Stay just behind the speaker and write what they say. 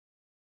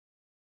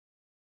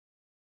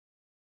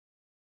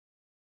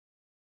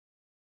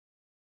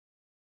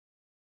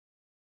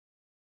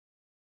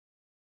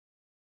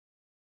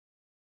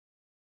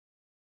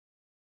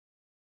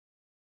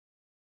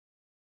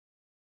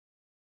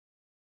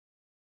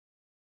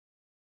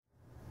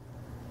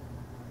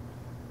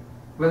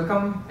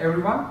Welcome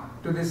everyone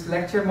to this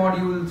lecture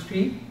module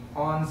 3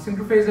 on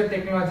Synchrophasor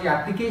technology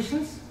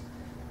applications.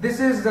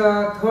 This is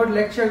the third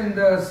lecture in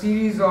the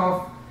series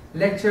of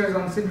lectures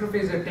on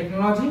Synchrophasor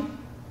technology.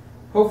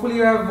 Hopefully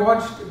you have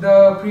watched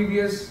the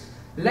previous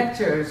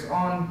lectures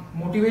on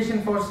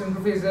motivation for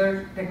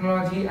Synchrophasor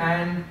technology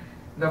and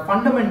the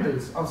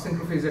fundamentals of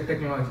Synchrophasor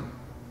technology.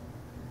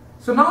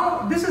 So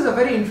now this is a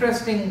very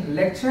interesting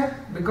lecture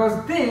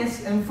because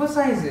this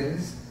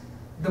emphasizes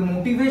the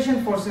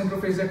motivation for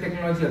Synchrophasor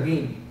technology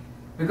again,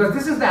 because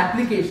this is the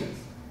applications.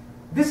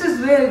 This is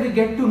where we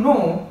get to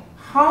know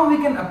how we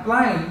can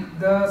apply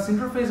the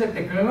Synchrophasor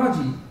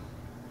technology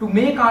to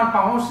make our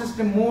power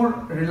system more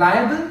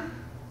reliable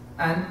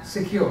and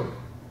secure.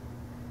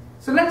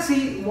 So let's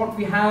see what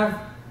we have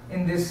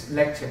in this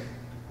lecture.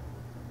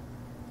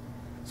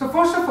 So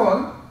first of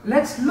all,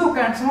 let's look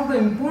at some of the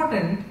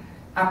important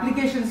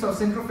applications of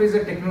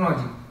Synchrophasor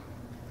technology.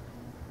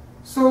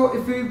 So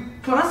if we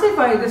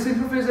classify the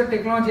Synchrophasor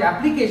technology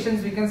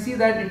applications, we can see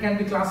that it can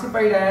be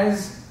classified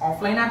as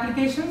offline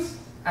applications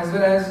as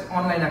well as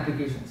online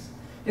applications.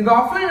 In the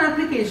offline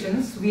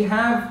applications, we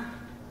have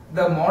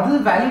the model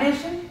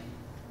validation,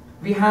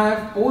 we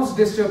have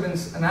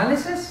post-disturbance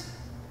analysis,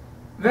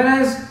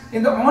 whereas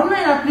in the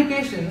online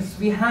applications,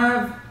 we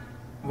have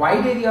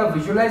wide area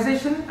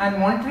visualization and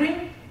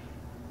monitoring,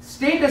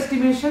 state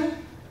estimation,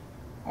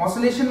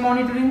 oscillation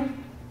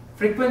monitoring,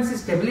 frequency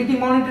stability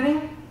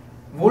monitoring,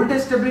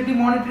 voltage stability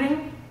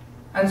monitoring,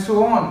 and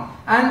so on.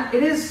 And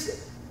it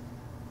is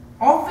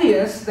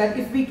obvious that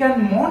if we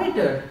can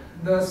monitor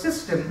the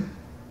system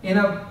in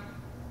a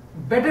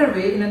better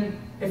way, in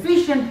an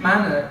efficient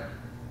manner,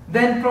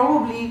 then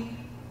probably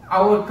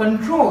our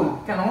control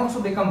can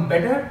also become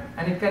better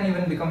and it can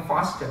even become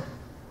faster.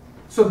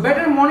 So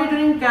better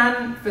monitoring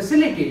can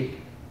facilitate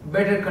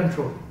better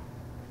control.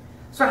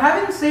 So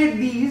having said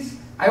these,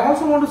 I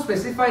also want to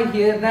specify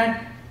here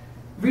that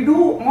we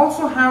do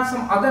also have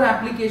some other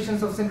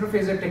applications of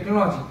Synchrophasor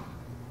technology,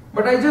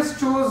 but I just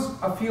chose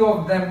a few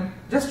of them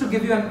just to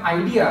give you an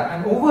idea,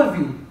 an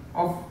overview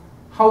of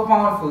how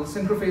powerful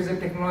Synchrophasor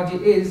technology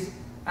is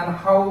and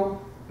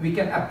how we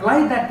can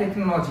apply that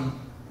technology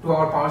to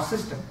our power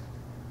system.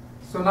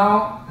 So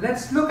now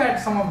let's look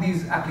at some of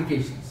these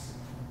applications.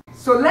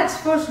 So let's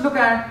first look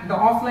at the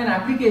offline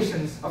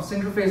applications of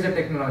Synchrophasor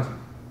technology.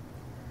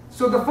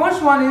 So the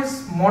first one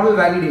is model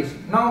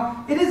validation.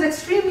 Now it is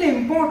extremely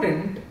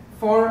important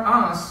for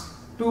us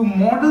to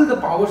model the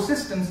power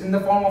systems in the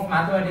form of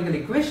mathematical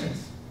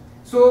equations.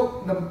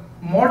 So the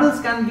models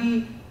can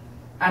be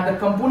at the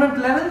component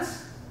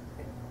levels,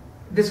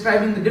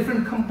 describing the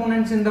different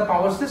components in the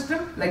power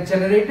system, like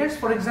generators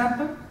for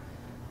example,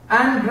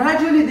 and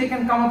gradually they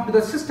can come up to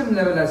the system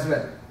level as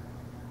well.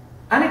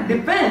 And it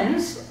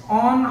depends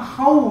on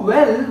how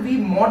well we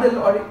model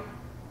or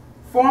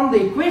form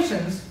the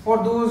equations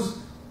for those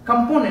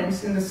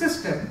components in the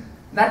system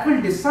that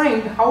will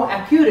decide how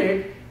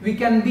accurate we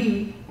can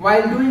be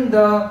while doing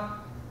the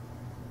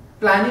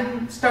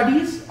planning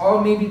studies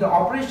or maybe the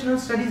operational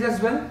studies as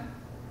well.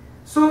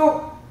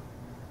 So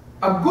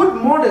a good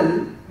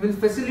model will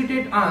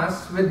facilitate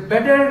us with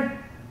better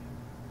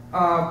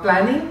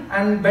planning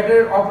and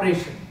better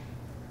operation.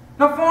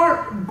 Now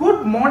for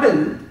good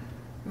model,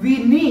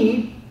 we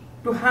need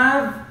to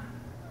have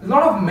a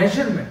lot of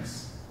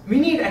measurements.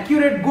 We need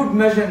accurate good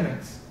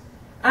measurements,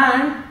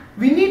 and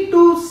we need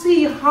to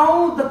see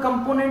how the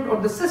component or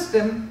the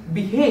system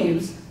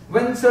behaves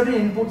when certain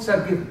inputs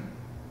are given.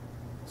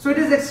 So it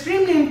is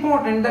extremely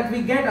important that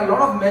we get a lot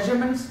of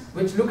measurements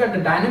which look at the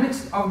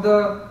dynamics of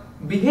the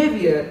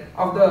behavior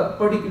of the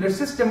particular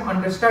system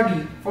under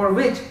study, for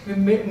which we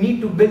need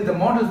to build the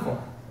model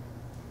for.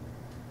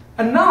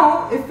 And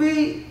now if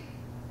we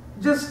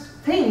just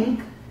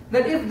think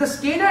that if the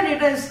SCADA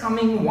data is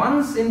coming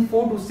once in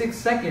 4 to 6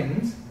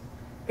 seconds,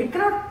 it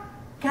cannot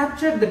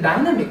capture the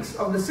dynamics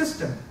of the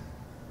system.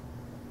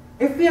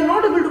 If we are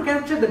not able to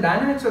capture the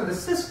dynamics of the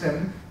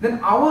system, then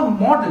our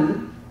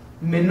model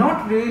may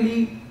not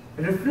really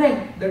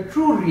reflect the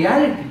true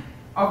reality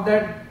of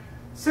that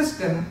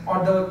system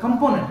or the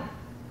component.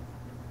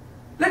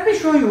 Let me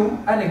show you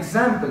an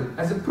example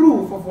as a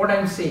proof of what I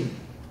am saying.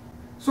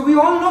 So we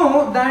all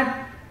know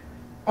that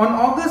on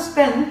August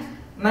 10th,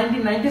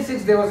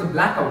 1996, there was a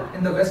blackout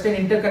in the Western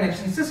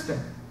interconnection system.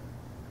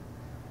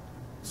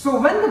 So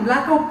when the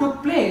blackout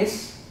took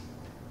place,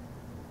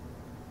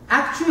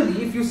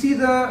 actually, if you see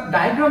the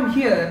diagram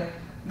here,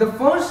 the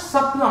first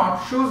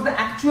subplot shows the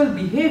actual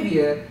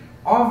behavior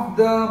of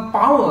the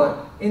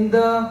power in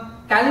the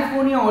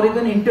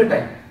California-Oregon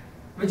intertype,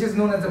 which is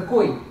known as a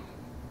COI.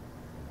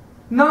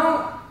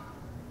 Now,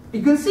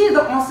 you can see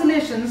the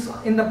oscillations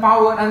in the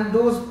power, and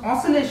those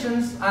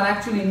oscillations are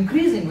actually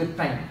increasing with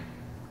time.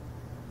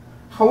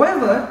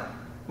 However,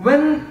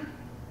 when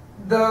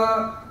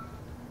the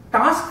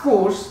task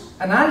force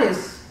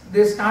analysts,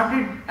 they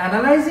started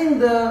analyzing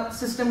the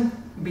system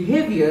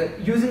behavior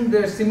using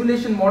their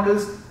simulation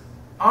models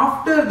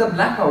after the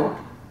blackout,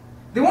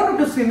 they wanted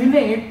to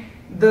simulate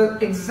the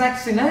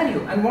exact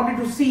scenario and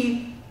wanted to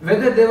see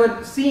whether they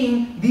were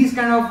seeing these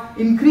kind of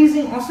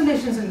increasing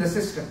oscillations in the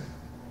system.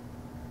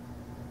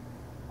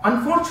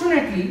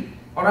 unfortunately,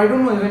 or I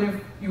don't know even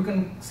if you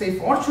can say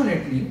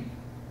fortunately,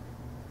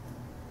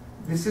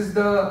 this is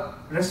the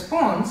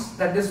response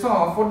that they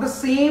saw for the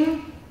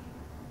same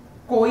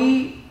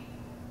COI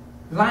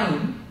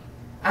line,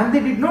 and they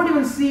did not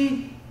even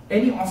see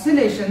any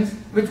oscillations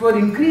which were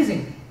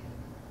increasing.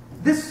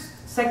 This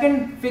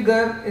second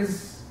figure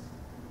is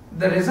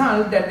the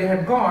result that they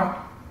had got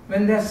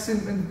when they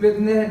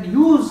had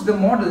used the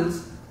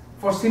models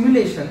for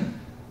simulation,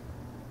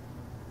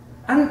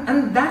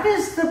 and that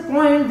is the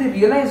point they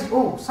realized,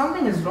 oh,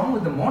 something is wrong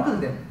with the model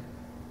then,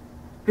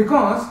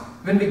 because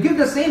when we give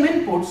the same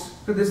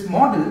inputs to this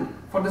model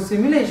for the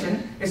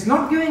simulation, it's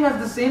not giving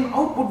us the same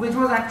output which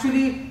was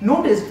actually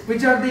noticed,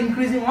 which are the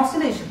increasing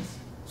oscillations.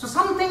 So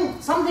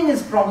something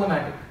is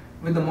problematic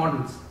with the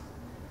models.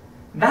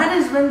 That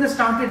is when they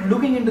started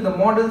looking into the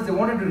models. They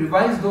wanted to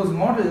revise those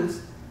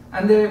models,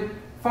 and they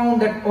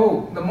found that,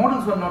 oh, the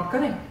models were not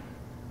correct.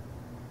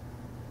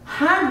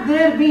 Had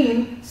there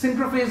been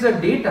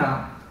synchrophasor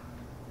data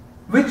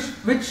which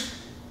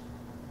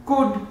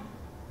could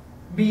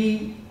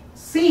be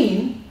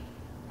seen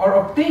or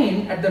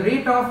obtained at the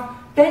rate of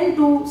 10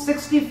 to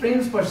 60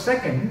 frames per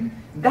second,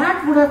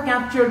 that would have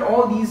captured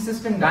all these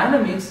system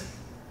dynamics,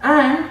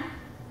 and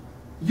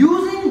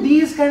using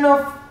these kind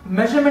of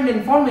measurement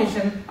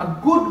information, a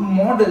good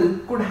model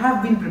could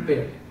have been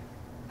prepared.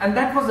 And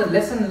that was a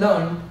lesson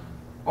learned,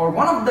 or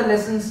one of the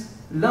lessons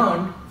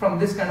learned from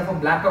this kind of a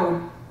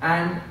blackout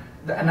and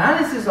the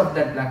analysis of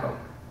that blackout.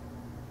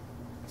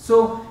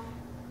 So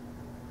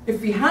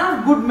if we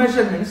have good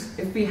measurements,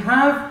 if we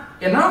have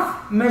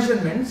enough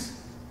measurements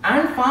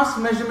and fast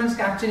measurements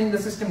capturing the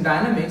system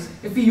dynamics,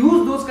 if we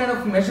use those kind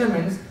of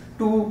measurements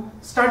to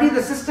study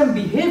the system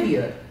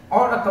behavior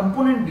or a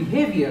component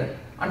behavior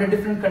under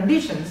different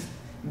conditions,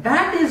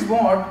 that is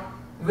what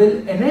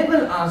will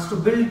enable us to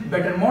build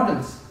better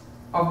models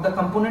of the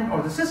component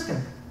or the system.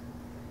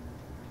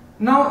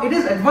 Now, it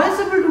is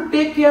advisable to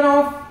take care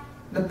of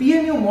the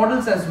PMU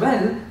models as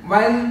well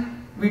while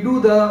we do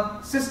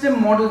the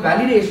system model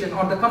validation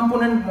or the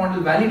component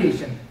model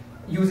validation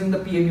using the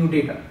PMU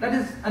data. That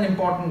is an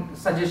important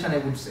suggestion, I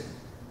would say.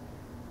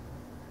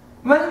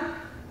 Well,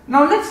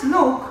 now let's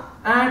look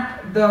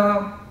at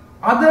the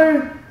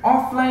other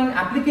offline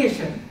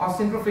application of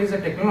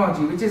synchrophasor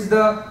technology, which is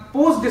the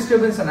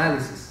post-disturbance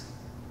analysis.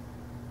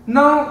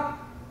 Now,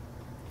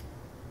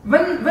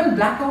 when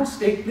blackouts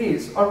take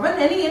place, or when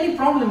any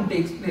problem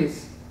takes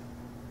place,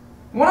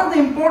 one of the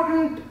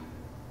important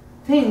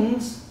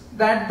things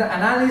that the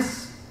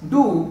analysts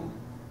do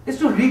is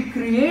to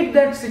recreate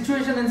that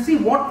situation and see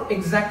what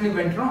exactly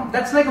went wrong.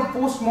 That's like a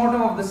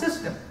post-mortem of the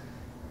system.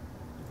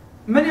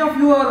 Many of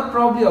you are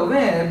probably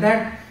aware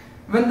that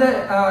when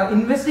the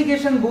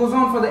investigation goes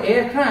on for the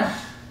air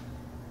crash,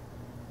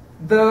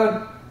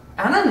 the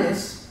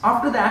analysts,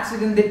 after the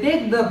accident, they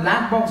take the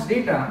black box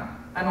data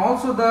and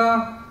also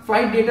the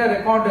flight data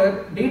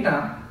recorder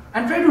data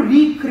and try to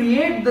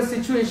recreate the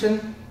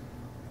situation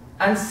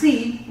and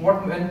see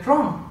what went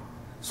wrong.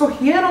 So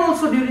here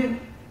also, during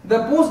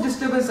the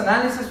post-disturbance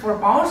analysis for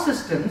power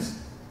systems,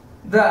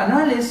 the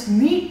analysts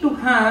need to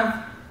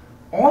have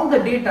all the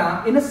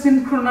data in a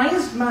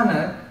synchronized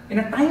manner, in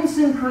a time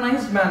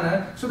synchronized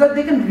manner, so that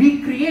they can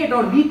recreate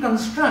or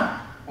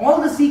reconstruct all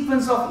the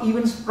sequence of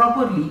events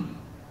properly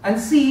and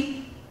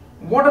see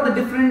what are the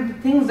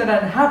different things that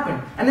had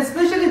happened. And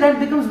especially that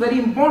becomes very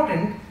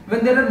important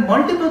when there are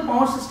multiple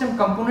power system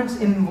components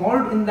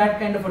involved in that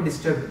kind of a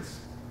disturbance.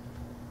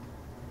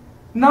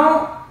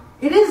 Now,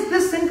 it is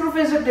this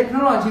synchrophasor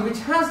technology which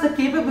has the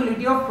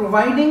capability of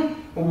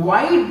providing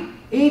wide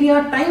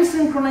area time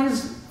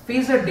synchronized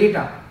phasor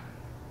data.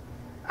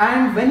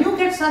 And when you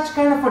get such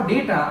kind of a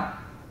data,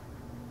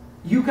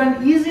 you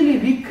can easily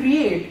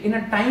recreate in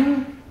a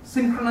time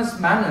synchronous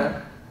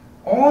manner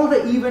all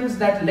the events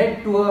that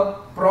led to a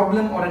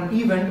problem or an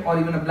event or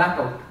even a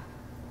blackout.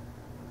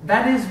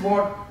 That is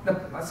what the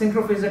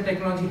synchrophasor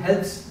technology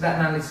helps the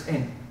analyst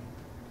in.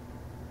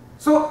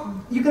 So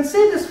you can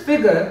see this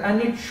figure,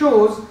 and it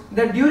shows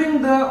that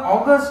during the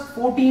August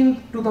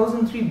 14,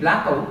 2003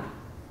 blackout,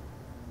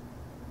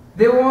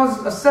 there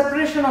was a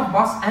separation of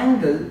bus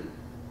angle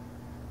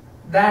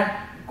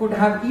that could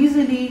have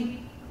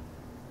easily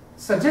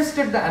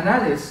suggested the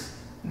analyst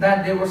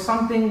that there was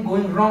something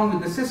going wrong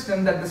with the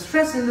system, that the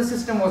stress in the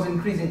system was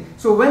increasing.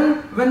 So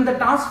when the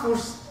task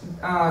force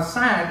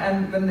sat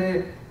and when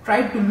they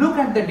tried to look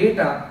at the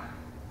data,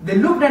 they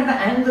looked at the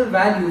angle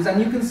values,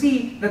 and you can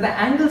see that the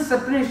angle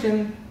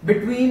separation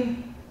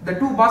between the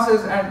two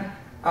buses at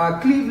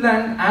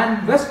Cleveland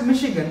and West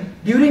Michigan,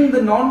 during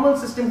the normal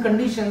system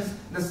conditions,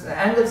 this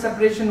angle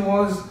separation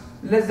was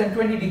less than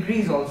 20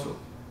 degrees also.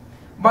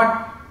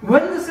 But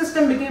when the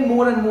system became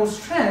more and more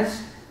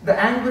stressed, the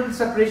angle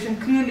separation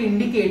clearly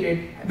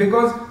indicated,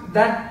 because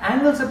that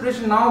angle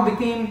separation now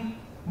became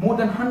more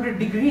than 100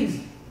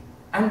 degrees.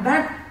 And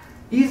that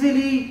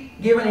easily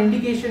gave an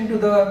indication to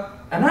the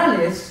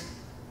analyst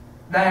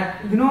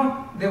that, you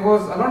know, there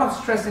was a lot of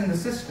stress in the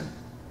system.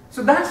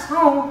 So that's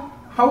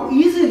how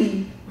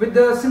easily with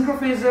the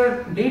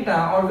synchrophasor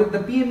data or with the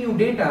PMU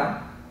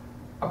data,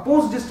 a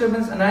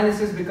post-disturbance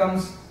analysis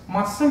becomes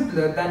much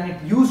simpler than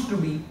it used to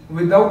be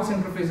without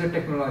Synchrophasor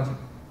technology.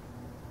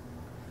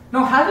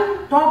 Now,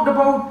 having talked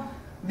about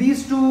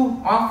these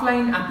two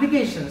offline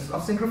applications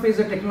of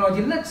Synchrophasor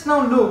technology, let's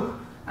now look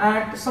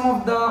at some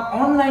of the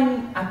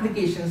online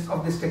applications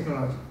of this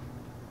technology.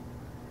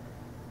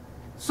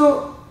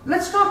 So,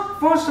 let's talk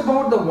first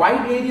about the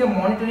wide area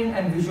monitoring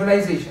and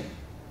visualization.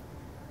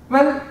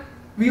 Well,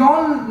 we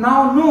all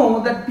now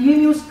know that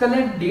PMUs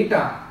collect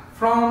data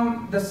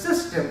from the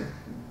system,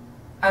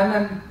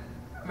 and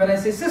when I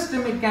say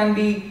system, it can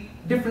be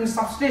different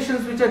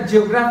substations which are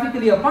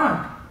geographically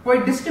apart,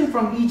 quite distant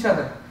from each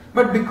other.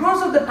 But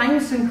because of the time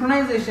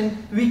synchronization,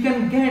 we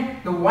can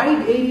get the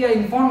wide area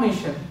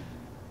information,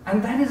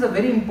 and that is a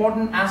very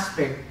important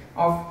aspect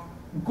of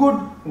good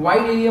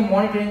wide area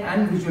monitoring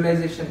and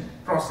visualization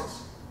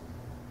process.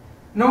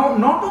 Now,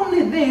 not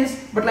only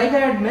this, but like I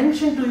had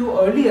mentioned to you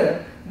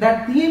earlier,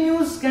 that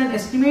PMUs can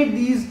estimate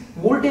these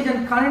voltage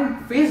and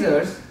current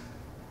phasors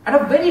at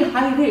a very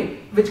high rate,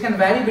 which can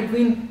vary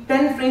between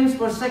 10 frames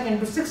per second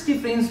to 60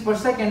 frames per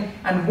second,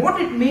 and what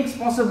it makes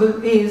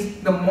possible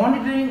is the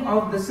monitoring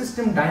of the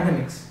system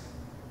dynamics.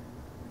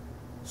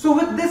 So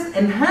with this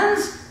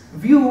enhanced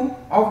view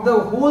of the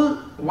whole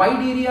wide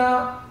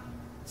area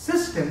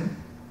system,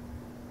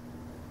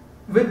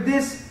 with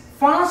this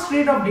fast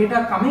rate of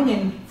data coming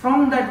in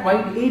from that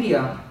wide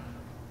area,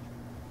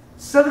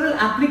 several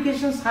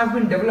applications have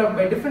been developed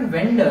by different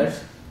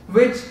vendors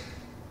which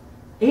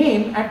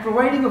aim at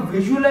providing a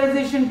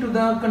visualization to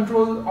the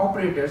control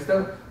operators,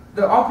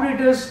 the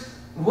operators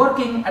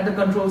working at the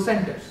control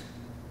centers.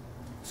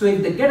 So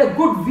if they get a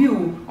good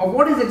view of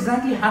what is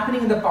exactly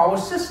happening in the power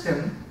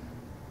system,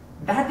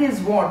 that is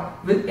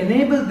what will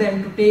enable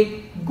them to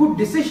take good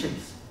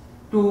decisions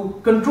to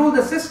control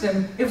the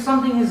system if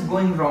something is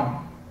going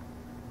wrong.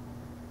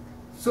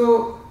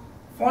 So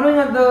following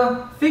up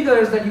the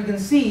figures that you can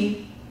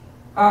see,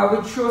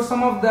 which show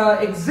some of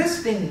the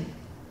existing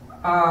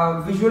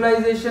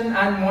visualization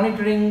and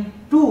monitoring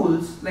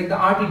tools like the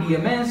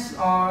RTDMS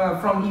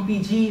from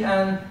EPG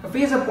and a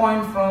phasor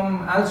point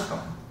from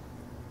Alstom.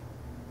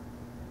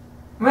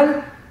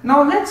 Well,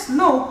 now let's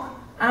look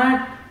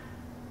at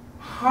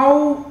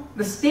how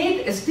the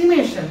state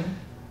estimation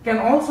can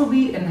also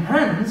be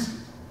enhanced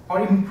or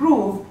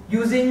improved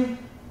using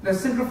the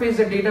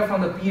Synchrophasor data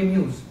from the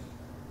PMUs.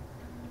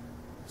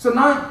 So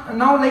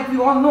now like we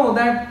all know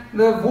that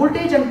the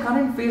voltage and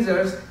current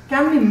phasors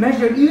can be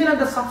measured even at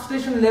the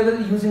substation level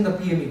using the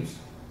PMUs.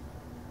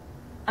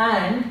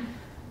 And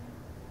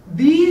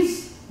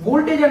these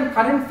voltage and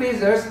current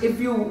phasors, if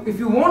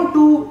you want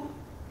to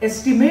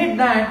estimate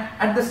that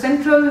at the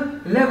central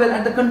level,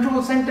 at the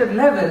control center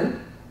level,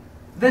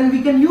 then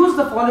we can use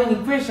the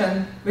following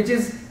equation, which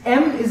is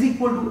M is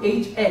equal to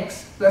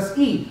Hx plus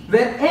E,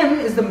 where M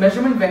is the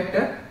measurement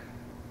vector.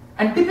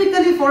 And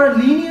typically for a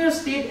linear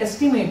state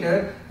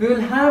estimator, we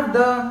will have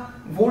the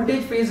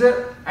voltage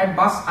phasor at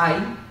bus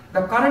I,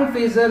 the current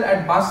phasor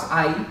at bus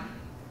I,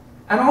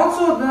 and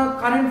also the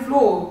current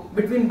flow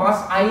between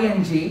bus I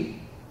and J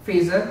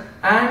phasor,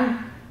 and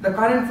the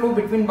current flow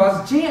between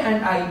bus J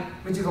and I,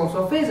 which is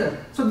also a phasor.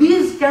 So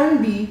these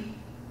can be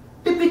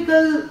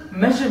typical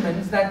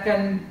measurements that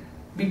can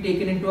be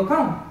taken into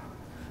account.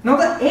 Now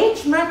the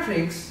H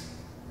matrix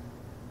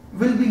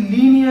will be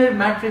linear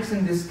matrix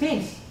in this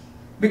case,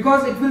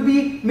 because it will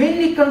be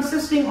mainly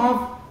consisting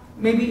of,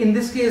 maybe in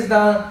this case,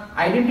 the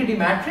identity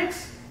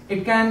matrix.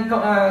 It can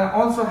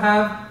also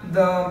have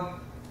the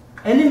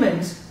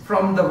elements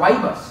from the Y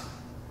bus.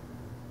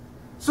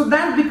 So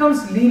that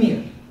becomes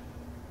linear.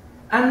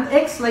 And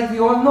X, like we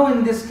all know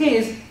in this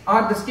case,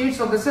 are the states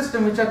of the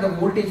system, which are the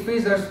voltage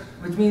phasors,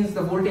 which means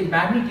the voltage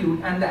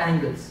magnitude and the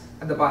angles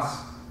at the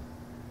bus.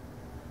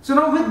 So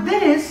now with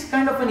this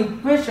kind of an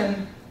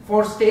equation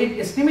for state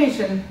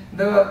estimation,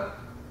 the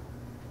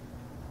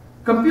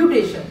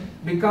computation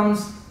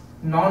becomes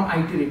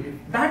non-iterative.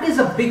 That is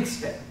a big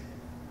step,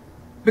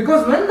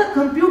 because when the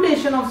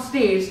computation of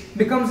states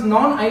becomes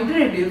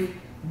non-iterative,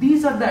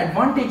 these are the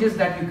advantages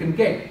that you can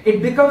get.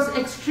 It becomes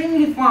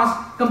extremely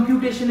fast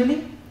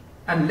computationally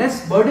and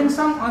less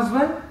burdensome as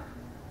well.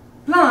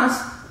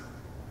 Plus,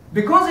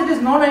 because it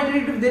is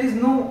non-iterative, there is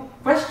no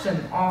question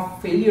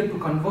of failure to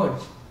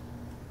converge.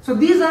 So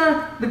these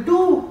are the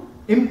two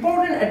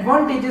important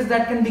advantages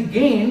that can be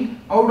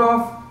gained out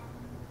of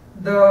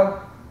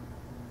the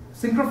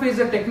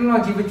Synchrophasor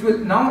technology, which will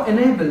now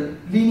enable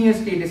linear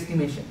state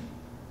estimation.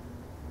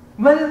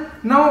 Well,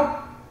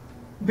 now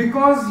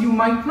because you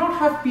might not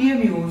have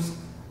PMUs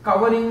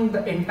covering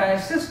the entire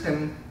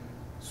system,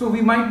 so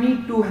we might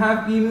need to have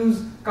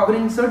PMUs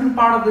covering certain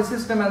part of the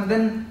system, and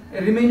then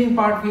a remaining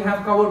part we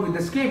have covered with the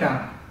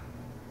SCADA.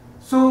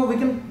 So we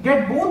can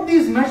get both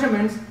these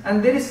measurements,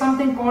 and there is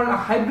something called a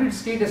hybrid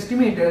state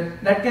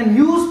estimator that can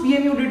use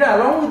PMU data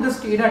along with the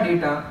SCADA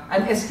data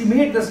and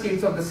estimate the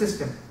states of the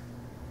system.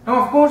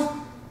 Now of course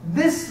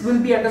this will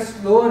be at a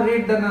slower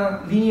rate than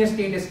a linear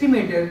state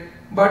estimator,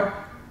 but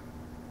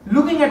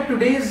looking at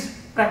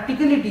today's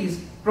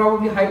practicalities,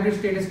 probably hybrid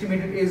state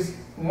estimator is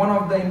one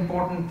of the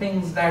important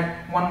things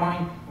that one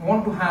might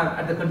want to have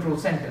at the control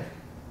center.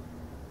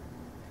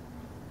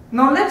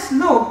 Now let's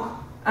look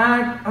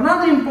at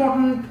another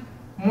important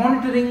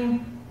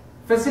monitoring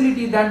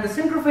facility that the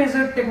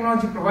Synchrophasor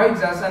technology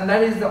provides us, and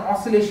that is the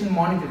oscillation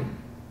monitoring.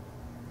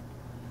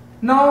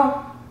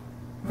 Now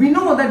we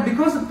know that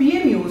because the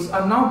PMUs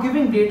are now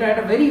giving data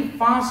at a very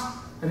fast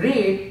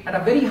rate, at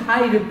a very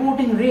high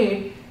reporting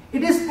rate,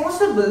 it is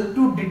possible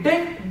to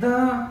detect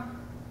the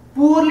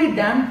poorly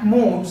damped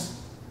modes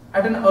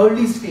at an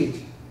early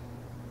stage.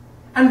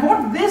 And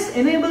what this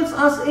enables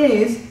us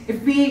is,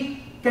 if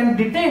we can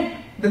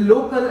detect the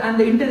local and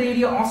the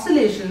inter-area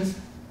oscillations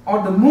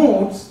or the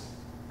modes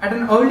at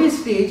an early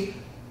stage,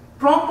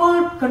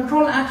 proper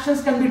control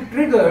actions can be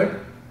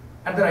triggered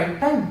at the right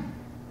time.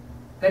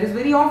 That is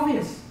very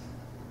obvious.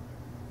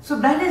 So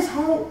that is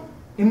how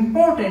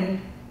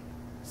important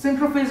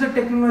Synchrophasor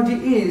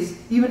technology is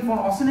even for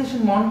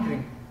oscillation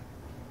monitoring.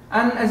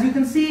 And as you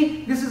can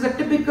see, this is a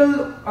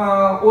typical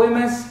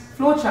OMS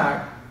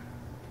flowchart,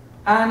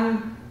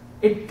 and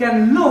it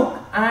can look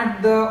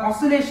at the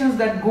oscillations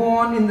that go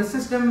on in the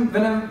system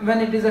when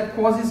it is at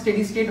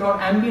quasi-steady state or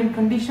ambient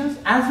conditions,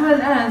 as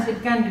well as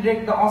it can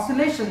detect the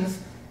oscillations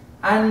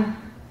and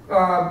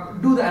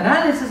do the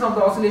analysis of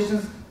the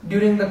oscillations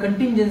during the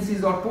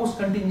contingencies or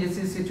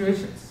post-contingency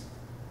situations.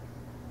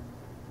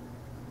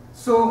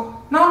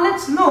 So now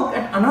let's look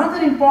at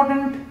another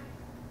important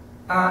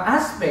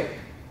aspect,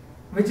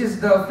 which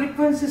is the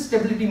frequency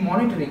stability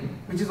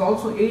monitoring, which is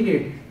also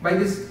aided by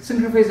this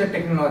Synchrophasor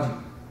technology.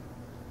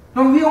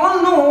 Now we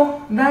all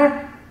know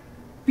that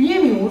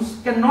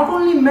PMUs can not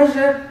only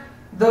measure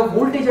the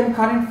voltage and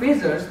current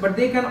phasors, but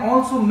they can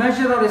also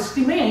measure or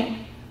estimate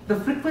the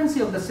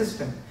frequency of the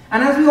system.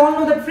 And as we all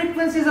know that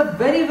frequency is a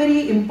very,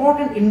 very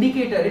important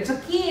indicator. It's a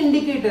key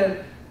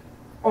indicator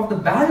of the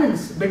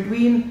balance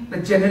between the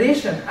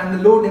generation and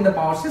the load in the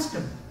power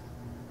system.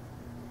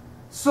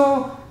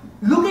 So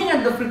looking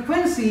at the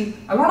frequency,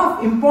 a lot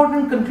of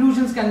important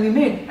conclusions can be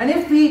made. And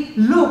if we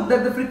look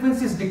that the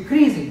frequency is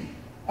decreasing,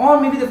 or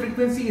maybe the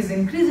frequency is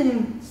increasing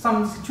in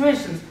some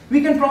situations,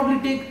 we can probably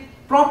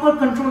take proper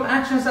control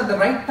actions at the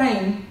right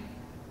time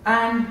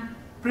and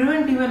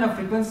prevent even a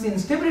frequency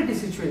instability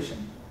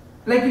situation.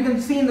 Like you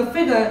can see in the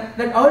figure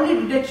that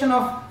early detection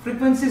of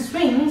frequency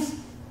swings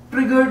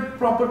triggered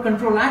proper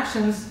control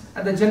actions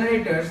at the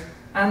generators,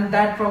 and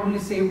that probably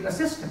saved a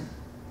system.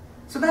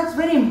 So that's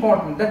very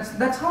important.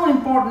 That's how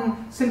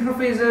important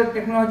Synchrophasor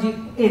technology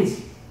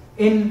is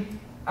in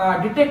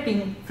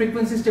detecting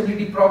frequency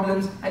stability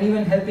problems and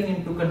even helping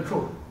into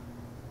control.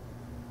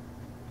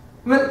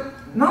 Well,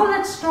 now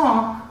let's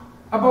talk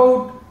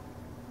about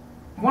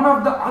one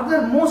of the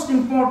other most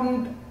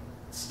important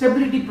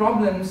stability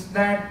problems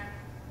that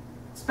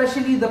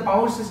especially the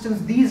power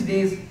systems these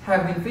days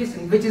have been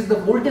facing, which is the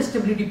voltage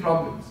stability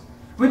problems.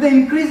 With the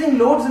increasing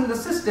loads in the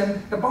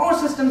system, the power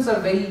systems are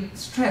very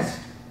stressed.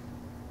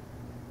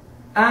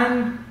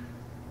 And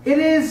it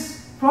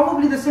is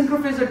probably the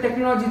Synchrophasor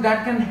technology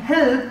that can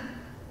help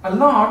a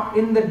lot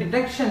in the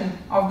detection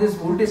of this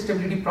voltage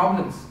stability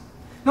problems.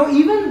 Now,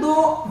 even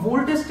though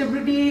voltage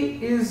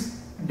stability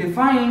is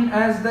defined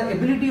as the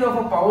ability of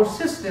a power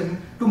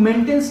system to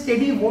maintain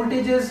steady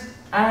voltages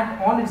at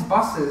all its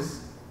buses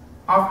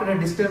after a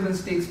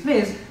disturbance takes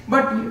place,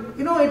 but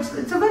you know, it's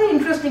a very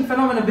interesting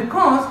phenomenon,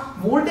 because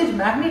voltage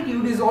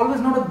magnitude is always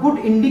not a good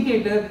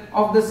indicator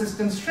of the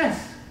system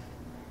stress.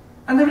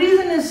 And the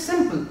reason is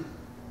simple.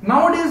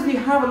 Nowadays we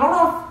have a lot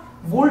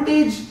of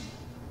voltage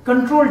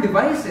control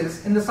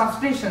devices in the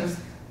substations.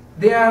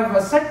 They have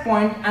a set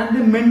point and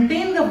they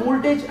maintain the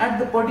voltage at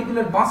the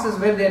particular buses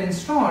where they are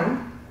installed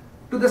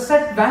to the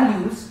set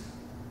values.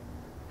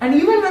 And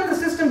even when the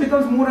system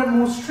becomes more and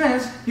more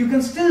stressed, you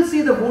can still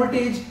see the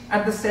voltage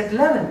at the set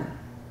level.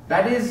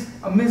 That is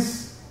a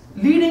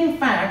misleading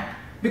fact,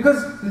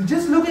 because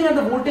just looking at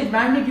the voltage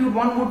magnitude,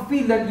 one would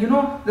feel that, you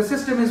know, the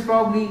system is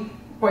probably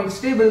quite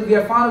stable. We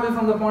are far away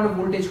from the point of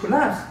voltage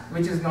collapse,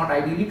 which is not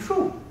ideally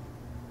true.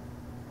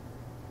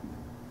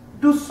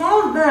 To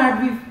solve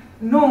that, we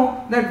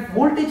know that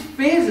voltage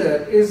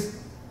phasor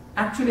is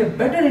actually a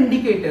better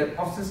indicator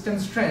of system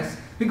stress,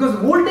 because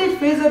voltage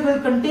phasor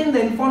will contain the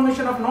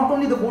information of not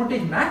only the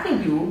voltage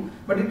magnitude,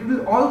 but it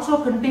will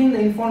also contain the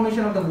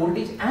information of the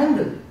voltage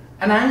angle.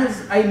 And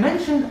as I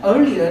mentioned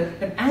earlier,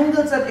 that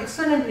angles are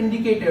excellent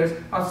indicators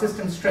of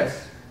system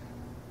stress.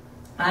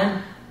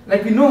 And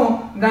like we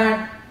know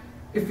that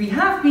if we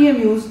have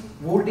PMUs,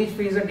 voltage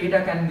phasor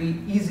data can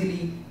be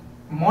easily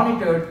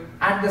monitored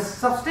at the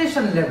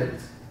substation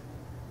levels.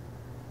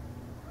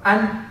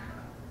 And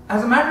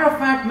as a matter of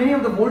fact, many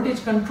of the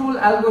voltage control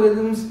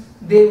algorithms,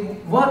 they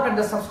work at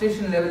the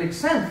substation level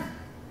itself.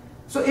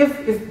 So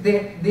if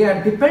they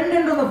are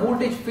dependent on the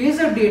voltage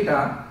phasor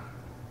data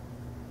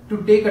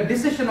to take a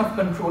decision of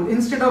control,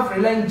 instead of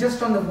relying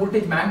just on the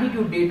voltage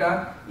magnitude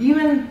data,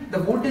 even the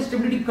voltage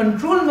stability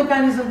control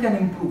mechanism can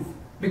improve,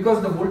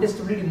 because the voltage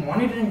stability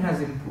monitoring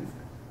has improved.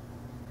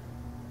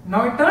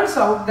 Now it turns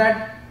out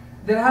that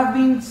there have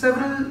been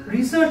several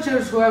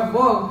researchers who have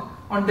worked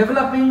on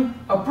developing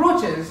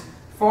approaches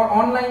for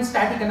online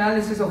static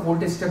analysis of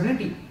voltage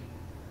stability.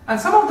 And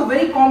some of the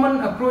very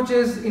common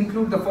approaches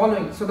include the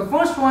following. So the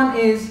first one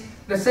is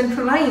the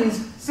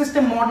centralized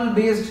system model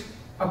based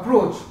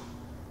approach.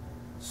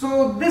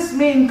 So this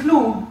may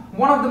include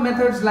one of the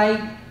methods like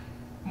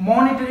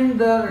monitoring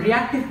the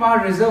reactive power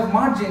reserve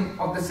margin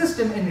of the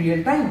system in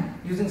real time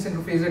using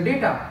synchrophasor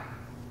data.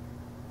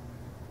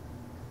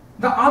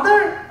 The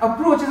other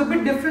approach is a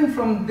bit different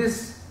from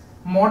this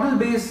model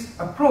based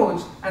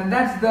approach, and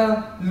that's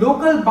the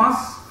local bus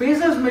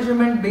phasors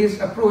measurement based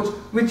approach,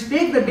 which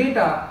take the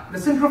data, the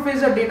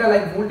synchrophasor data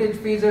like voltage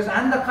phasors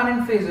and the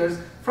current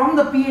phasors from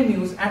the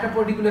PMUs at a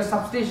particular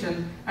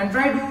substation and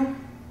try to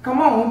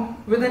come out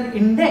with an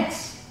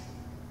index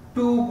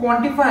to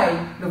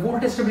quantify the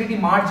voltage stability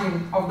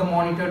margin of the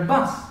monitored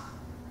bus.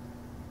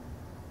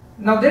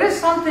 Now there is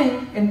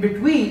something in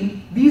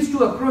between these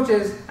two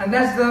approaches, and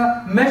that's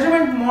the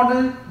measurement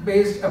model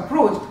based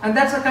approach, and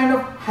that's a kind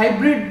of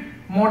hybrid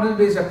model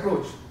based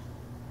approach.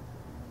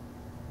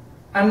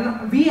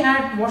 And we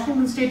at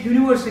Washington State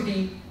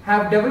University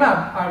have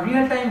developed a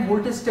real-time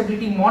voltage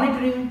stability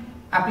monitoring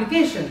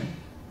application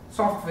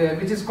software,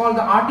 which is called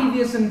the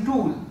RTVSM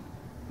tool,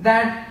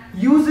 that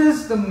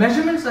uses the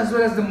measurements as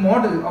well as the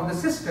model of the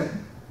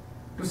system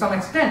to some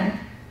extent,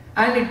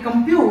 and it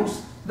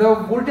computes the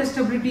voltage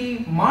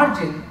stability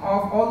margin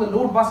of all the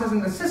load buses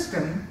in the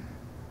system,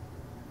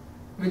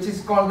 which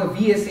is called the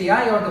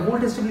VSAI, or the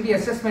voltage stability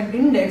assessment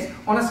index,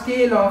 on a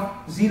scale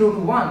of 0 to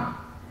 1,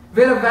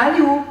 where a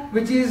value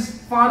which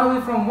is far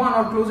away from 1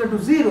 or closer to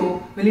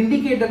 0 will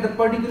indicate that the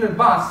particular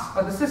bus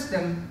or the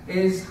system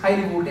is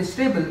highly voltage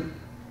stable,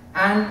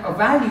 and a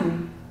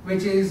value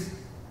which is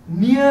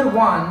near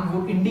 1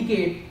 would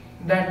indicate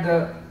that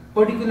the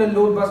particular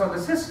load bus of the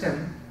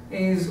system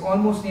is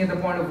almost near the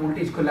point of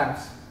voltage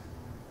collapse.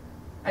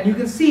 And you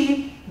can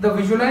see the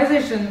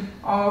visualization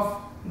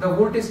of the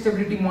voltage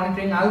stability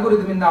monitoring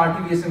algorithm in the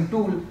RTVSM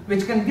tool,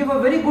 which can give a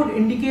very good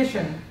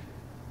indication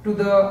to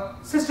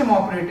the system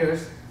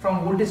operators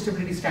from voltage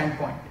stability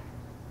standpoint.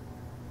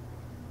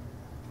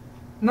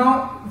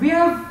 Now we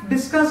have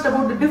discussed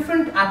about the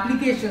different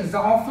applications, the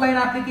offline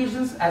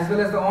applications as well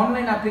as the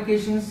online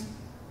applications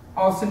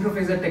of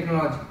synchrophasor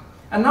technology.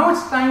 And now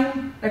it's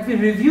time that we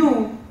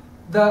review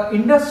the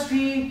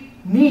industry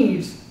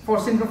needs for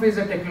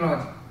synchrophasor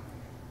technology.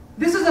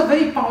 This is a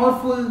very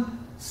powerful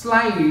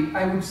slide,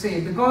 I would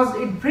say, because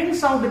it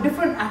brings out the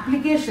different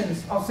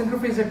applications of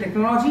synchrophasor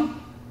technology,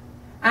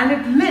 and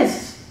it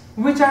lists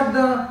which are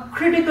the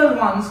critical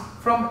ones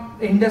from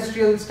the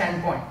industrial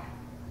standpoint.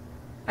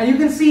 And you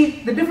can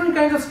see the different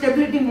kinds of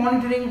stability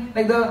monitoring,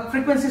 like the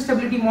frequency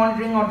stability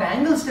monitoring or the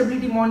angle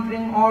stability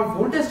monitoring or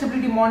voltage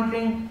stability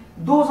monitoring.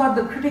 Those are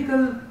the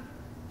critical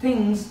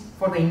things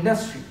for the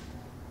industry.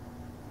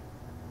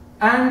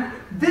 And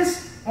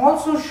this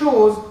also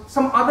shows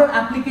some other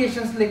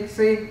applications, like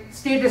say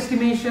state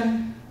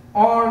estimation,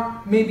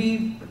 or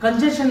maybe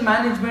congestion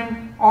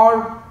management,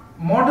 or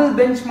model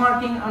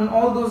benchmarking, and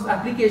all those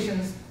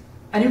applications.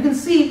 And you can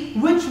see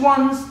which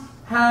ones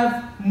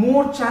have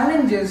more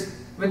challenges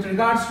with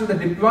regards to the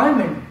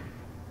deployment,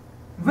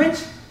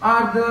 which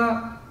are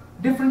the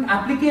different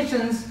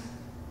applications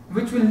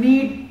which will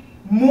need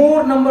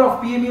more number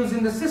of PMUs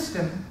in the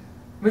system,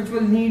 which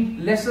will need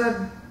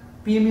lesser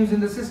PMUs in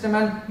the system,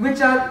 and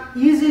which are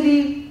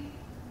easily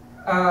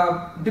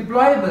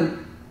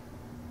deployable.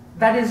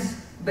 That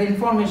is the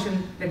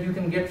information that you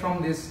can get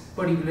from this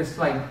particular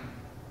slide.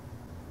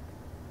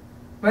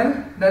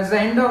 Well, that's the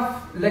end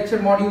of lecture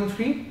module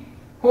 3.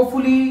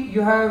 Hopefully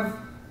you have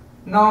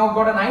now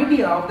got an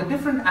idea of the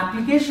different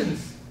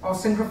applications of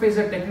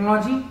synchrophasor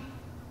technology.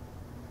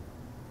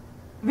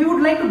 We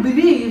would like to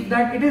believe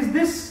that it is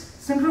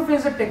this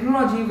synchrophasor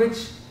technology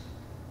which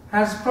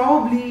has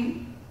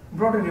probably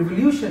brought a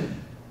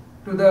revolution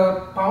to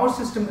the power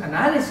system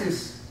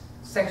analysis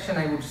section,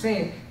 I would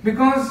say,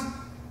 because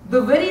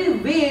the very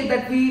way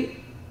that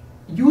we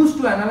used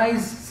to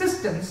analyze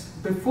systems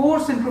before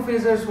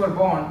synchrophasors were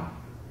born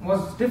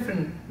was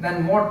different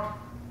than what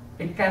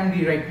it can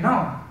be right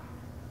now.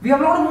 We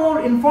have a lot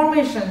more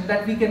information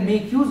that we can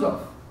make use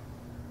of,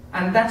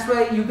 and that's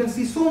why you can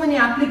see so many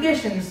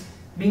applications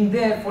being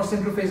there for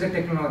synchrophasor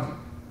technology,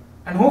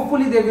 and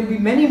hopefully there will be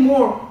many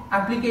more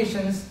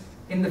applications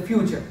in the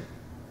future.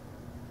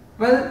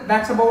 Well,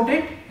 that's about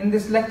it in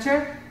this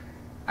lecture.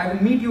 I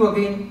will meet you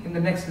again in the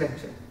next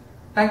lecture.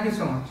 Thank you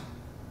so much.